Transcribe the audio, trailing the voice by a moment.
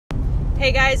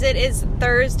Hey guys, it is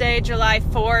Thursday, July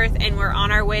 4th, and we're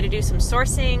on our way to do some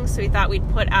sourcing, so we thought we'd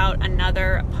put out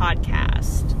another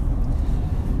podcast.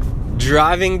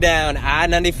 Driving down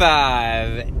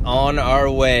I-95 on our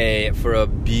way for a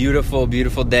beautiful,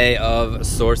 beautiful day of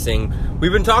sourcing.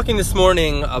 We've been talking this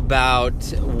morning about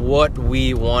what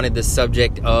we wanted the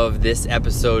subject of this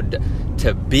episode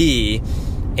to be,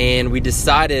 and we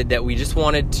decided that we just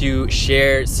wanted to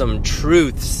share some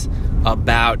truths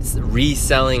about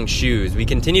reselling shoes. We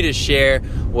continue to share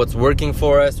what's working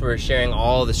for us. We're sharing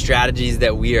all the strategies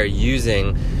that we are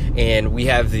using, and we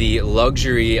have the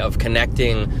luxury of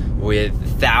connecting with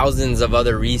thousands of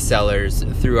other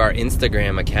resellers through our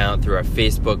Instagram account, through our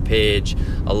Facebook page,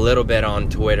 a little bit on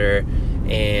Twitter,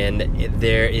 and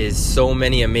there is so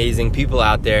many amazing people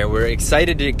out there. We're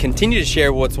excited to continue to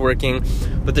share what's working,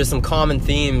 but there's some common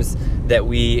themes that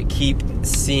we keep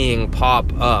seeing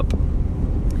pop up.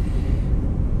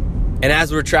 And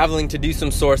as we're traveling to do some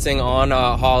sourcing on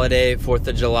a holiday, 4th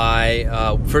of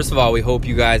July, first of all, we hope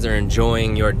you guys are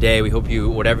enjoying your day. We hope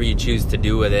whatever you choose to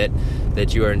do with it,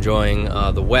 that you are enjoying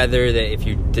the weather, that if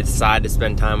you decide to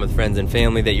spend time with friends and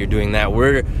family, that you're doing that.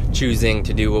 We're choosing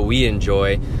to do what we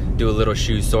enjoy, do a little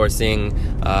shoe sourcing,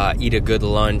 eat a good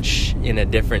lunch in a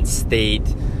different state,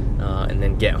 and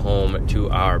then get home to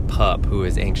our pup who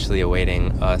is anxiously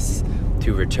awaiting us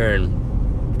to return.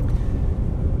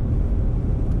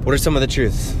 What are some of the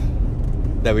truths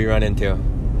that we run into?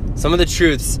 Some of the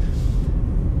truths,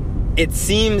 it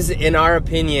seems in our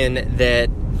opinion that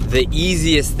the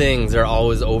easiest things are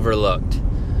always overlooked.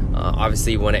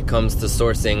 Obviously, when it comes to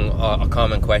sourcing, a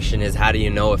common question is, how do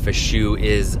you know if a shoe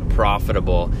is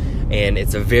profitable? And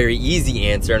it's a very easy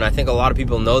answer, and I think a lot of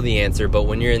people know the answer, but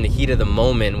when you're in the heat of the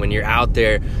moment, when you're out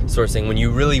there sourcing, when you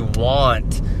really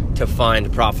want to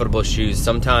find profitable shoes,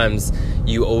 sometimes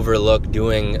you overlook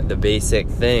doing the basic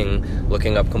thing,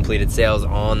 looking up completed sales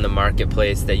on the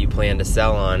marketplace that you plan to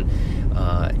sell on,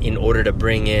 in order to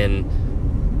bring in,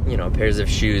 pairs of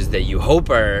shoes that you hope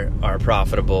are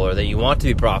profitable, or that you want to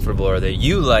be profitable, or that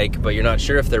you like, but you're not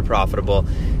sure if they're profitable.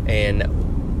 And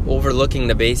overlooking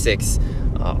the basics,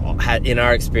 in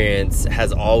our experience,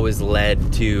 has always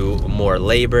led to more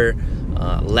labor,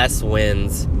 less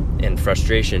wins, and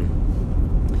frustration.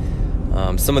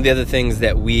 Some of the other things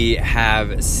that we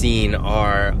have seen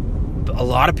are a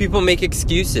lot of people make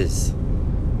excuses.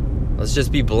 Let's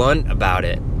just be blunt about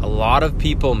it. A lot of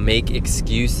people make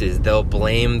excuses. They'll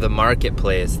blame the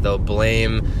marketplace. They'll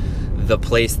blame the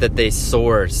place that they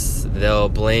source. They'll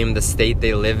blame the state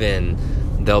they live in.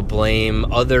 They'll blame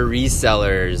other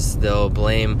resellers. They'll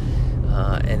blame,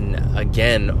 and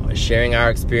again, sharing our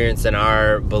experience and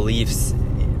our beliefs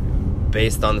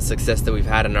based on the success that we've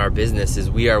had in our business is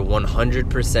we are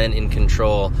 100% in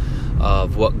control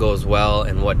of what goes well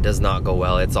and what does not go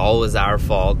well. It's always our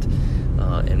fault.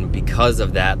 And because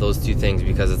of that, those two things,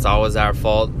 because it's always our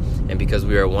fault and because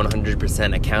we are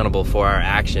 100% accountable for our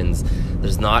actions,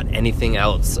 there's not anything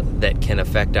else that can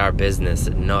affect our business.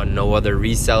 No other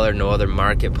reseller, no other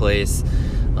marketplace.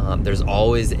 There's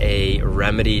always a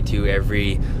remedy to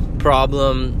every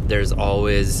problem. There's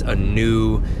always a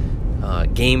new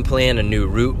game plan, a new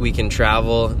route we can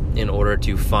travel in order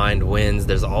to find wins.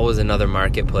 There's always another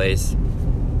marketplace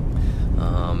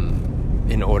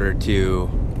in order to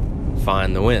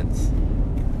find the wins.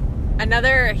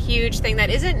 Another huge thing that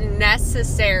isn't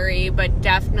necessary but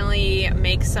definitely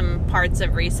makes some parts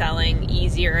of reselling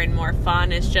easier and more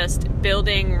fun is just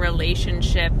building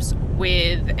relationships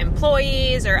with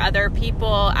employees or other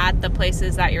people at the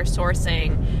places that you're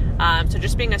sourcing. So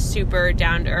just being a super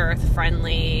down-to-earth,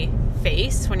 friendly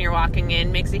face when you're walking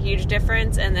in makes a huge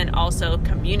difference, and then also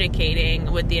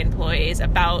communicating with the employees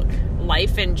about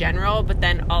life in general, but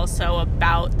then also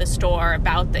about the store,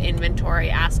 about the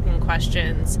inventory, asking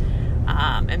questions,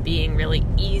 and being really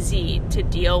easy to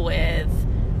deal with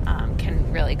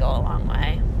can really go a long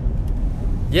way.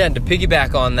 Yeah, and to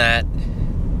piggyback on that,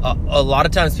 a lot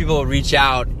of times people will reach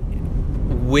out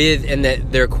with, and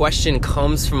that their question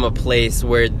comes from a place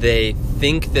where they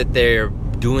think that they're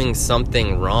doing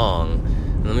something wrong.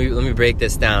 Let me break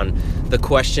this down. The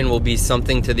question will be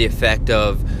something to the effect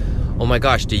of, oh my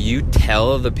gosh, do you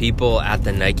tell the people at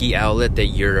the Nike outlet that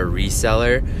you're a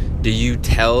reseller? Do you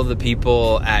tell the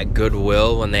people at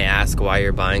Goodwill when they ask why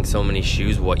you're buying so many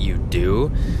shoes what you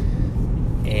do?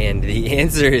 And the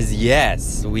answer is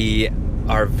yes. We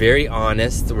are very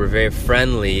honest, we're very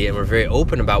friendly, and we're very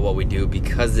open about what we do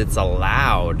because it's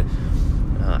allowed.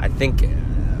 I think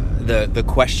the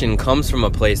question comes from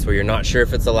a place where you're not sure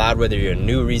if it's allowed, whether you're a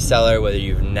new reseller, whether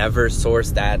you've never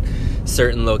sourced at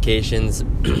certain locations.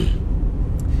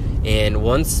 And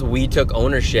once we took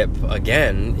ownership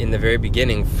again in the very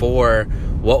beginning for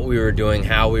what we were doing,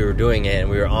 how we were doing it, and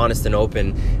we were honest and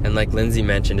open, and like Lindsay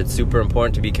mentioned, it's super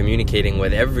important to be communicating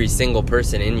with every single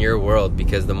person in your world,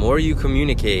 because the more you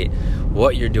communicate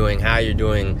what you're doing, how you're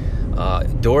doing,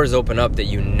 doors open up that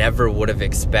you never would have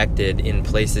expected in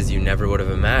places you never would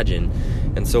have imagined.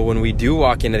 And so when we do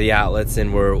walk into the outlets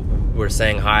and we're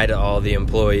saying hi to all the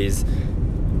employees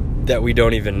that we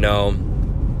don't even know,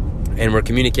 and we're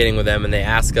communicating with them, and they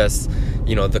ask us,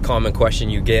 the common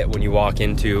question you get when you walk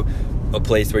into a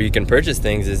place where you can purchase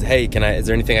things is, hey, is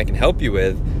there anything I can help you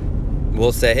with?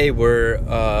 We'll say, hey, we're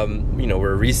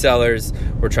resellers.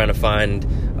 We're trying to find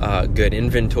good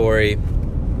inventory.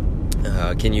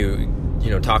 Can you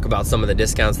talk about some of the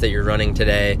discounts that you're running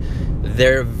today?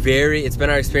 It's been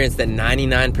our experience that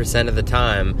 99% of the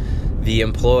time, the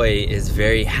employee is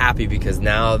very happy because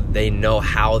now they know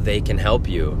how they can help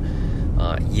you.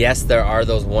 Yes, there are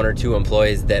those one or two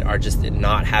employees that are just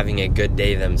not having a good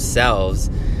day themselves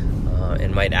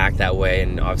and might act that way,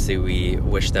 and obviously we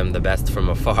wish them the best from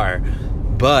afar.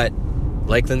 But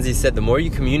like Lindsay said, the more you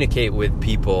communicate with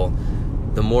people,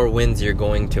 the more wins you're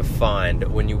going to find.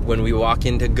 When we walk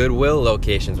into Goodwill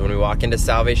locations, when we walk into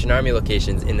Salvation Army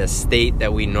locations in a state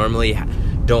that we normally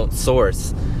don't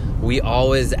source, we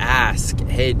always ask,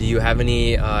 hey, do you have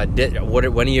any,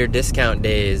 when are your discount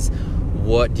days?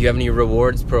 Do you have any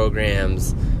rewards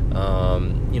programs?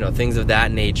 Things of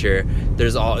that nature.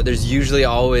 There's usually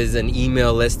always an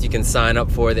email list you can sign up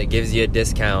for that gives you a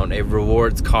discount, a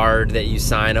rewards card that you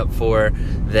sign up for,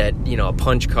 that, a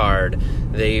punch card.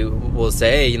 They will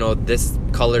say, hey, this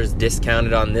color's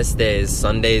discounted on this days.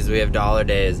 Sundays we have dollar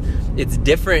days. It's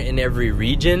different in every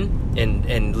region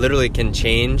and literally can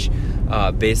change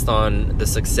based on the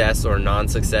success or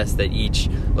non-success that each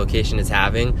location is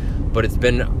having. But it's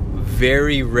been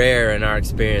very rare in our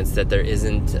experience that there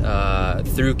isn't,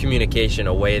 through communication,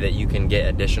 a way that you can get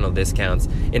additional discounts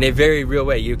in a very real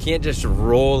way. You can't just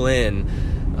roll in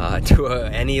to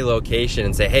any location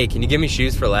and say, hey, can you give me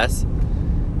shoes for less?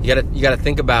 You gotta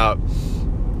think about,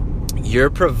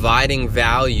 you're providing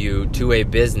value to a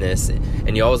business,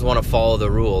 and you always want to follow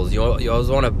the rules. You always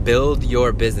want to build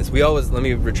your business. Let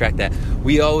me retract that.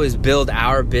 We always build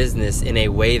our business in a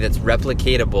way that's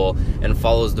replicatable and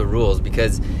follows the rules,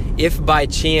 because if by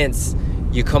chance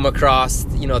you come across,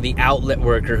 the outlet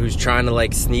worker who's trying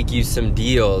to sneak you some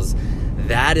deals,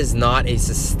 that is not a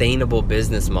sustainable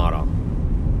business model.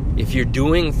 If you're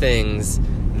doing things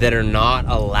that are not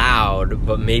allowed,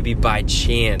 but maybe by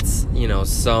chance,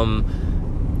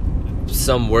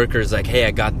 some workers hey,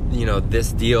 I got,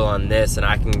 this deal on this, and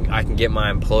I can get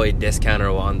my employee discount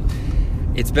or one.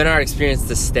 It's been our experience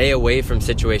to stay away from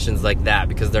situations like that,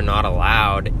 because they're not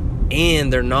allowed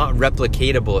and they're not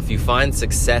replicatable. If you find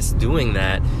success doing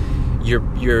that,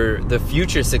 the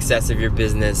future success of your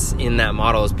business in that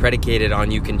model is predicated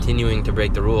on you continuing to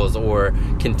break the rules or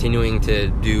continuing to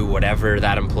do whatever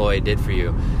that employee did for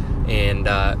you. And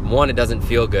one, it doesn't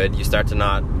feel good. You start to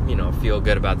not, feel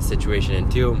good about the situation.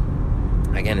 And two,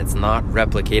 again, it's not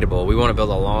replicatable. We want to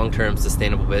build a long-term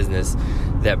sustainable business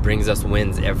that brings us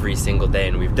wins every single day.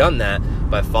 And we've done that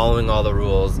by following all the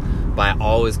rules, by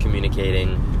always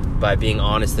communicating, by being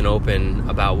honest and open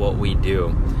about what we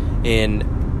do. And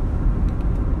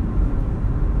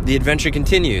the adventure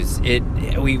continues.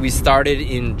 We started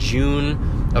in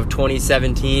June of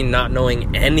 2017, not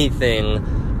knowing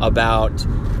anything about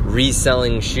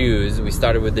reselling shoes. We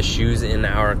started with the shoes in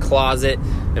our closet,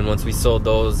 and once we sold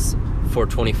those for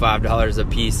 $25 a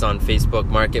piece on Facebook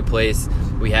Marketplace,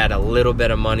 we had a little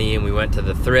bit of money, and we went to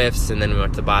the thrifts, and then we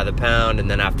went to Buy the Pound, and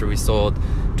then after we sold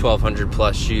 1,200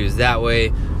 plus shoes that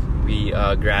way, we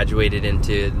graduated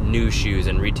into new shoes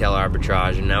and retail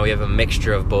arbitrage, and now we have a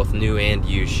mixture of both new and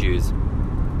used shoes.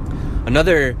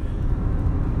 Another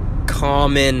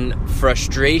common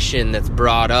frustration that's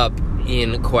brought up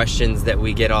in questions that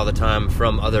we get all the time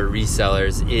from other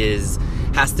resellers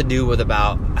has to do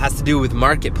with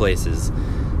marketplaces.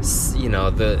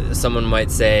 Someone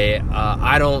might say,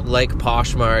 I don't like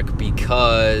Poshmark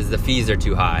because the fees are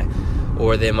too high,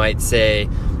 or they might say,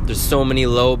 there's so many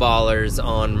lowballers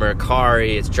on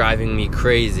Mercari, it's driving me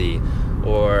crazy.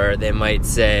 Or they might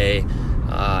say,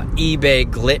 eBay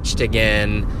glitched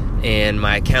again and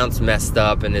my account's messed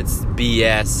up and it's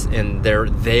BS, and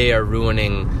they are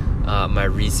ruining my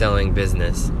reselling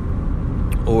business.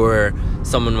 Or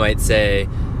someone might say,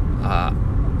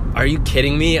 are you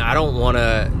kidding me? I don't want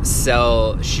to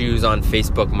sell shoes on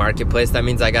Facebook Marketplace. That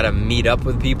means I got to meet up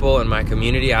with people in my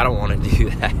community. I don't want to do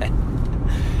that.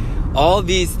 All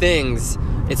these things,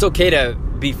 it's okay to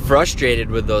be frustrated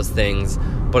with those things,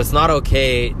 But it's not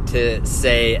okay to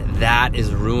say that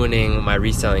is ruining my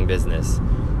reselling business,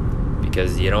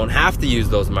 because you don't have to use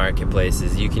those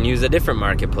marketplaces. You can use a different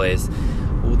marketplace.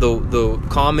 The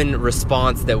common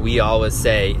response that we always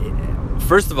say,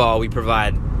 first of all, we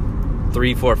provide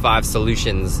 3, 4, 5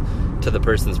 solutions to the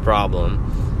person's problem.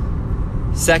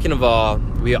 Second of all,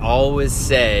 we always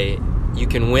say you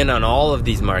can win on all of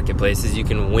these marketplaces. You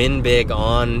can win big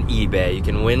on eBay. You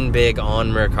can win big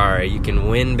on Mercari. You can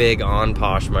win big on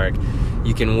Poshmark.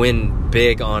 You can win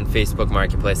big on Facebook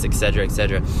Marketplace, etc.,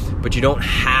 etc. But you don't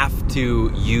have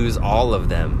to use all of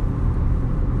them.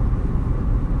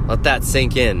 Let that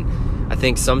sink in. I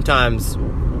think sometimes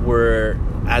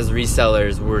as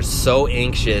resellers, we're so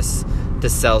anxious to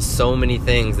sell so many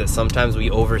things that sometimes we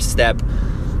overstep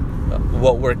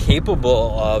what we're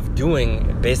capable of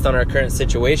doing based on our current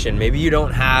situation. Maybe you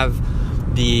don't have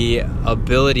the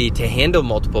ability to handle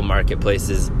multiple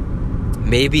marketplaces.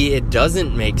 Maybe it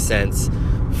doesn't make sense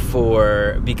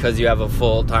because you have a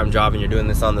full-time job and you're doing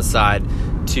this on the side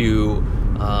to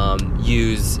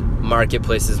use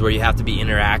marketplaces where you have to be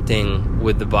interacting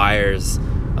with the buyers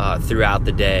throughout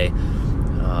the day.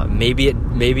 Maybe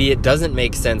it doesn't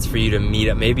make sense for you to meet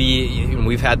up. Maybe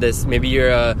we've had this. Maybe you're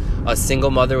a single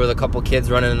mother with a couple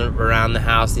kids running around the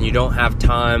house, and you don't have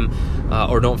time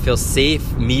or don't feel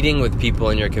safe meeting with people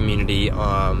in your community,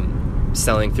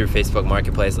 selling through Facebook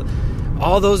Marketplace.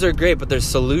 All those are great, but there's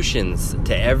solutions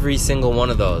to every single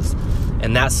one of those,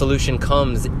 and that solution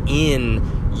comes in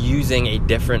using a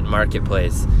different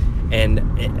marketplace.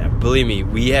 And believe me,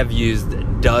 we have used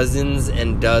dozens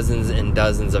and dozens and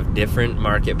dozens of different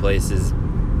marketplaces.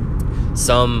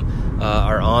 Some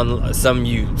some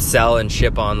you sell and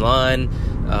ship online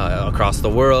across the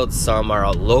world. Some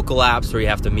are local apps where you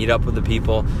have to meet up with the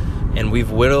people. And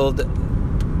we've whittled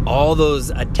all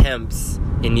those attempts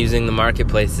in using the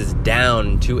marketplaces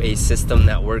down to a system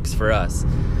that works for us.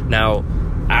 Now,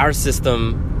 our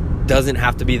system doesn't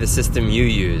have to be the system you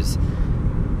use.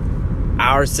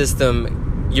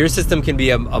 Your system can be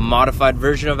a modified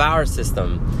version of our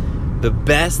system. The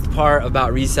best part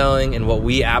about reselling and what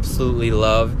we absolutely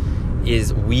love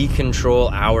is we control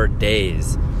our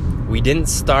days. We didn't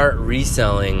start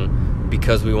reselling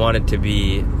because we wanted to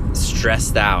be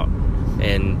stressed out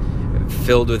and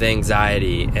filled with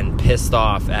anxiety and pissed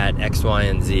off at X, Y,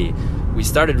 and Z. We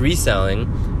started reselling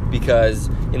because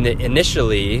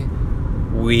initially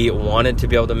we wanted to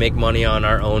be able to make money on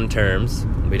our own terms.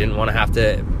 We didn't want to have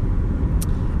to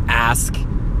ask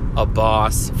a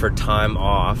boss for time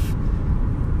off,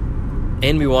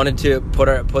 and we wanted to put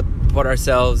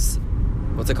ourselves,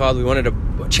 what's it called? We wanted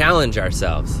to challenge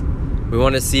ourselves. We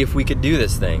wanted to see if we could do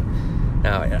this thing.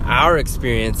 Now, our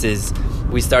experience is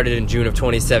we started in June of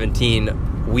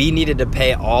 2017. We needed to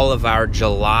pay all of our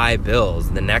July bills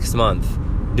the next month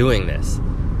doing this.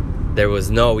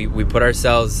 We put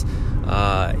ourselves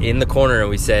in the corner and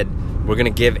we said, we're going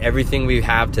to give everything we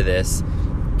have to this,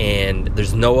 and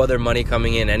there's no other money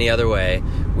coming in any other way.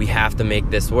 We have to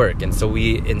make this work. And so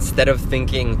we, instead of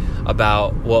thinking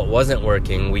about what wasn't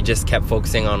working, we just kept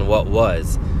focusing on what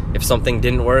was. If something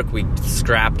didn't work, we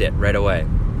scrapped it right away.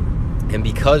 And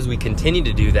because we continue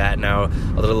to do that now,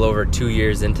 a little over 2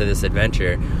 years into this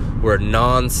adventure, we're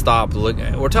non-stop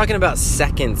we're talking about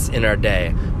seconds in our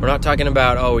day. We're not talking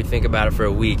about, we think about it for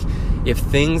a week. If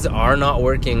things are not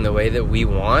working the way that we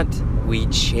want, we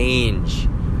change.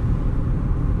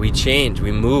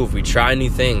 We move, we try new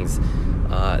things.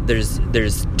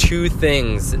 There's 2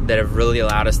 things that have really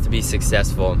allowed us to be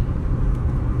successful.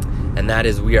 And that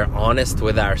is, we are honest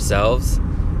with ourselves,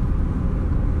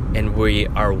 and we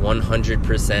are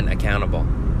 100% accountable,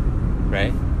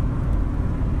 right?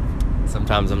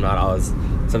 Sometimes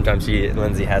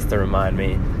Lindsay has to remind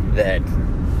me that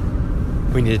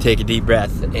we need to take a deep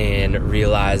breath and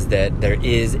realize that there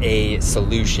is a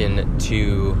solution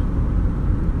to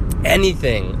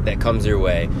anything that comes your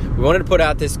way. We wanted to put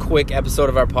out this quick episode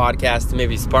of our podcast to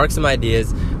maybe spark some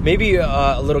ideas, maybe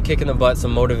a little kick in the butt,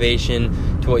 some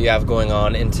motivation to what you have going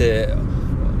on, and to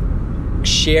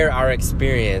share our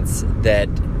experience that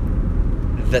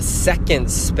the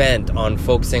seconds spent on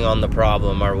focusing on the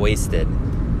problem are wasted.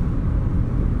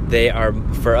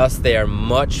 For us, they are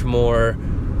much more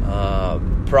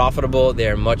profitable. They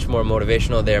are much more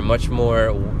motivational.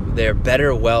 They're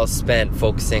better well spent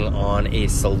focusing on a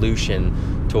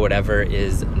solution to whatever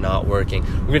is not working.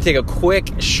 We're going to take a quick,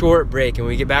 short break, and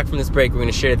when we get back from this break, we're going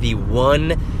to share the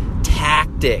one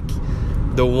tactic,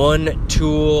 the one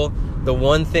tool, the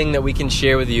one thing that we can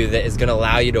share with you that is going to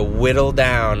allow you to whittle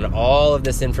down all of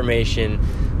this information,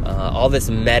 all this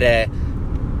meta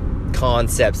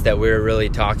concepts that we're really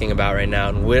talking about right now,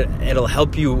 and it'll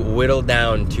help you whittle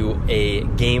down to a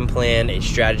game plan, a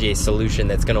strategy, a solution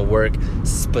that's going to work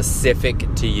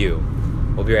specific to you.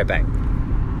 We'll be right back.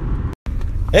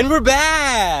 And we're back.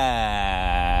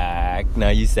 Now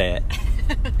you say it.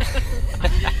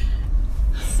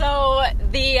 So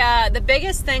the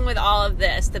biggest thing with all of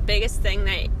this, the biggest thing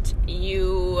that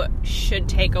you should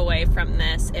take away from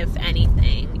this, if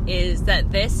anything, is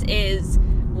that this is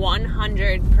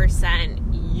 100%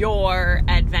 your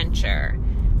adventure.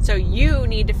 So you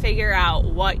need to figure out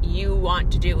what you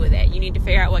want to do with it. You need to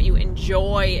figure out what you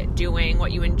enjoy doing,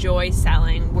 what you enjoy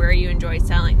selling, where you enjoy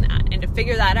selling that. And to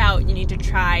figure that out, you need to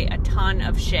try a ton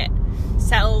of shit.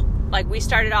 Like we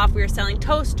started off, we were selling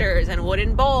toasters and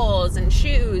wooden bowls and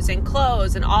shoes and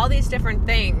clothes and all these different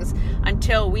things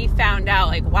until we found out,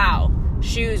 like, wow,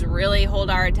 shoes really hold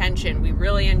our attention. We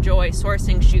really enjoy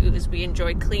sourcing shoes. We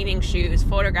enjoy cleaning shoes,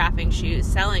 photographing shoes,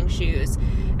 selling shoes.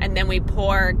 And then we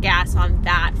pour gas on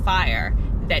that fire.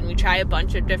 Then we try a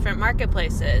bunch of different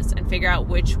marketplaces and figure out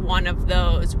which one of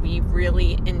those we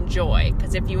really enjoy.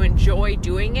 Because if you enjoy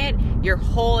doing it, your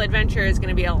whole adventure is going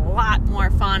to be a lot more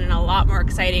fun and a lot more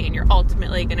exciting, and you're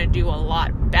ultimately going to do a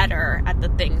lot better at the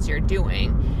things you're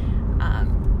doing.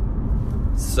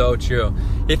 So true.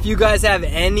 If you guys have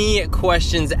any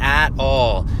questions at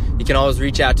all, you can always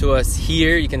reach out to us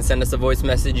here. You can send us a voice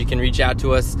message. You can reach out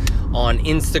to us on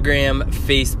Instagram,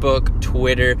 Facebook,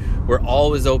 Twitter. We're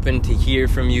always open to hear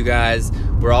from you guys.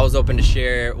 We're always open to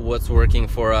share what's working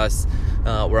for us.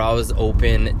 We're always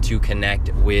open to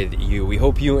connect with you. We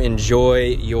hope you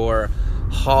enjoy your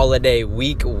holiday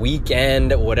week,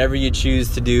 weekend, whatever you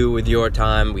choose to do with your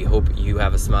time. We hope you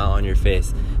have a smile on your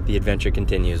face. The adventure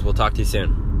continues. We'll talk to you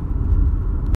soon.